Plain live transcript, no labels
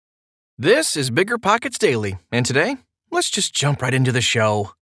This is Bigger Pockets Daily, and today, let's just jump right into the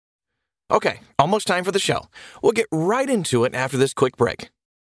show. Okay, almost time for the show. We'll get right into it after this quick break.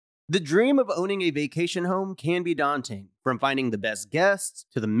 The dream of owning a vacation home can be daunting, from finding the best guests,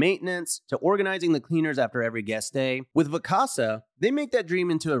 to the maintenance, to organizing the cleaners after every guest stay. With Vacasa, they make that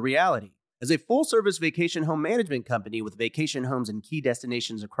dream into a reality. As a full-service vacation home management company with vacation homes in key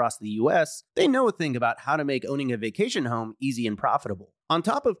destinations across the U.S., they know a thing about how to make owning a vacation home easy and profitable. On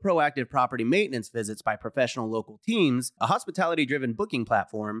top of proactive property maintenance visits by professional local teams, a hospitality-driven booking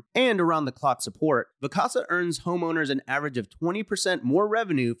platform, and around-the-clock support, Vacasa earns homeowners an average of 20% more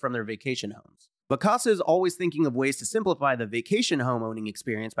revenue from their vacation homes. Vacasa is always thinking of ways to simplify the vacation home owning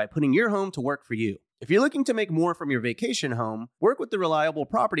experience by putting your home to work for you. If you're looking to make more from your vacation home, work with the reliable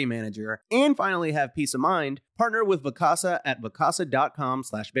property manager, and finally have peace of mind, partner with Vacasa at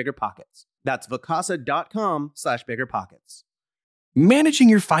vacasa.com/biggerpockets. That's vacasa.com/biggerpockets. Managing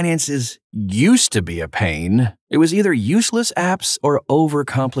your finances used to be a pain. It was either useless apps or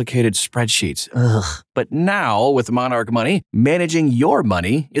overcomplicated spreadsheets. But now, with Monarch Money, managing your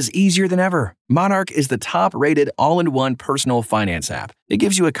money is easier than ever. Monarch is the top-rated all-in-one personal finance app. It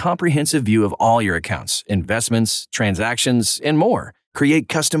gives you a comprehensive view of all your accounts, investments, transactions, and more. Create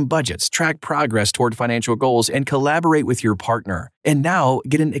custom budgets, track progress toward financial goals, and collaborate with your partner. And now,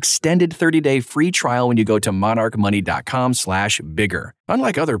 get an extended 30-day free trial when you go to monarchmoney.com/bigger.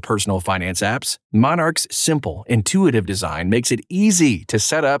 Unlike other personal finance apps, Monarch's simple, intuitive design makes it easy to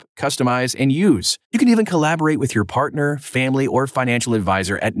set up, customize, and use. You can even collaborate with your partner, family, or financial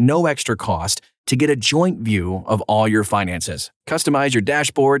advisor at no extra cost to get a joint view of all your finances. Customize your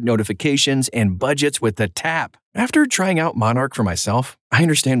dashboard, notifications, and budgets with the tap. After trying out Monarch for myself, I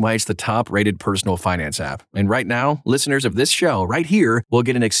understand why it's the top-rated personal finance app. And right now, listeners of this show right here will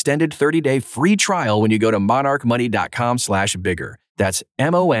get an extended 30-day free trial when you go to monarchmoney.com/bigger. That's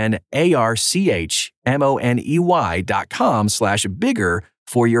monarchmoney.com/bigger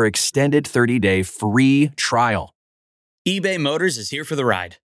for your extended 30-day free trial. eBay Motors is here for the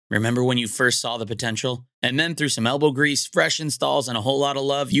ride. Remember when you first saw the potential? And then through some elbow grease, fresh installs, and a whole lot of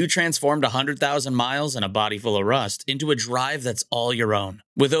love, you transformed 100,000 miles and a body full of rust into a drive that's all your own.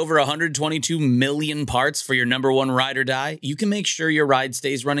 With over 122 million parts for your number one ride or die, you can make sure your ride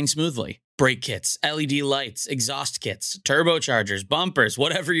stays running smoothly. Brake kits, LED lights, exhaust kits, turbochargers, bumpers,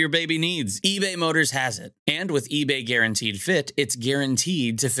 whatever your baby needs, eBay Motors has it. And with eBay Guaranteed Fit, it's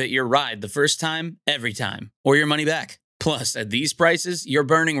guaranteed to fit your ride the first time, every time, or your money back. Plus, at these prices, you're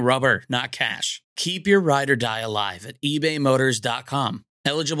burning rubber, not cash. Keep your ride or die alive at ebaymotors.com.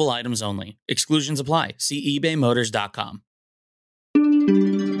 Eligible items only. Exclusions apply. See ebaymotors.com.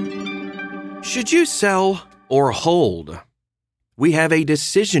 Should you sell or hold? We have a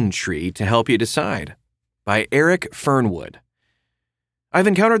decision tree to help you decide. By Eric Fernwood. I've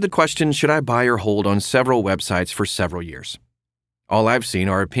encountered the question, should I buy or hold, on several websites for several years. All I've seen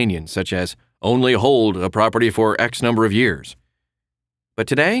are opinions such as, only hold a property for X number of years. But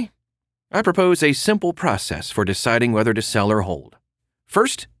today, I propose a simple process for deciding whether to sell or hold.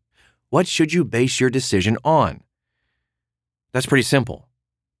 First, what should you base your decision on? That's pretty simple.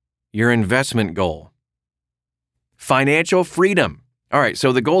 Your investment goal. Financial freedom. All right,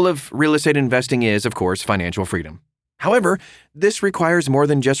 so the goal of real estate investing is, of course, financial freedom. However, this requires more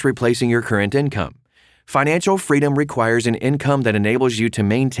than just replacing your current income. Financial freedom requires an income that enables you to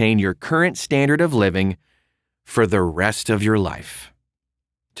maintain your current standard of living for the rest of your life.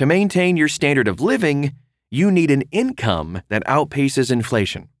 To maintain your standard of living, you need an income that outpaces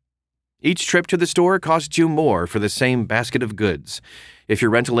inflation. Each trip to the store costs you more for the same basket of goods. If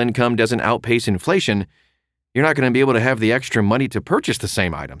your rental income doesn't outpace inflation, you're not going to be able to have the extra money to purchase the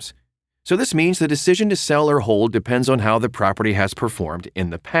same items. So this means the decision to sell or hold depends on how the property has performed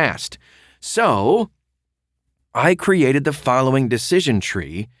in the past. So, I created the following decision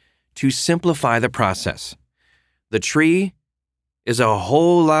tree to simplify the process. The tree is a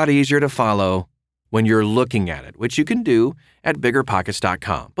whole lot easier to follow when you're looking at it, which you can do at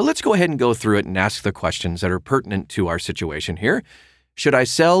biggerpockets.com. But let's go ahead and go through it and ask the questions that are pertinent to our situation here. Should I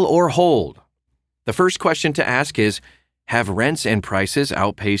sell or hold? The first question to ask is, have rents and prices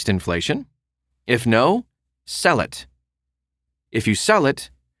outpaced inflation? If no, sell it. If you sell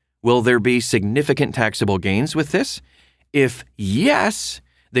it, will there be significant taxable gains with this? If yes,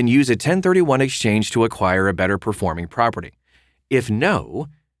 then use a 1031 exchange to acquire a better performing property. If no,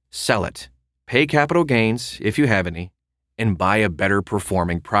 sell it. Pay capital gains, if you have any, and buy a better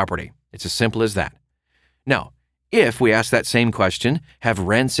performing property. It's as simple as that. Now, if we ask that same question, have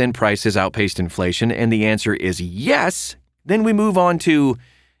rents and prices outpaced inflation, and the answer is yes, then we move on to,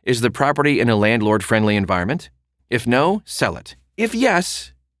 is the property in a landlord-friendly environment? If no, sell it. If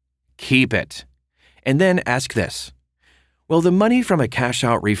yes, keep it. And then ask this. Will the money from a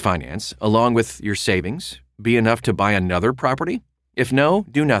cash-out refinance, along with your savings, be enough to buy another property? If no,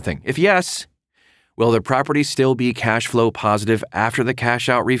 do nothing. If yes, will the property still be cash flow positive after the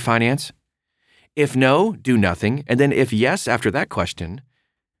cash-out refinance? If no, do nothing. And then if yes after that question,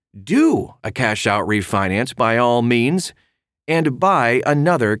 do a cash-out refinance by all means and buy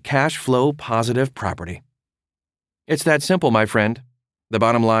another cash flow positive property. It's that simple, my friend. The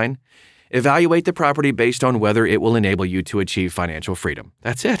bottom line, evaluate the property based on whether it will enable you to achieve financial freedom.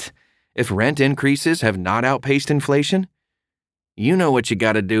 That's it. If rent increases have not outpaced inflation, you know what you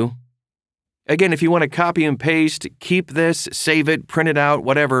got to do. Again, if you want to copy and paste, keep this, save it, print it out,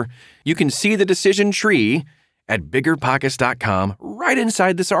 whatever, you can see the decision tree at biggerpockets.com right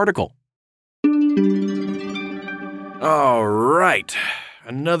inside this article. All right.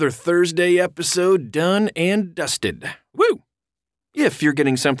 Another Thursday episode done and dusted. Woo! If you're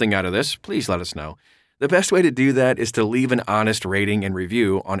getting something out of this, please let us know. The best way to do that is to leave an honest rating and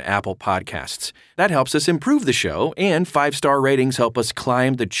review on Apple Podcasts. That helps us improve the show, and 5-star ratings help us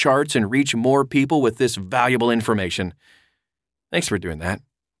climb the charts and reach more people with this valuable information. Thanks for doing that.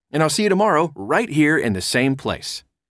 And I'll see you tomorrow right here in the same place.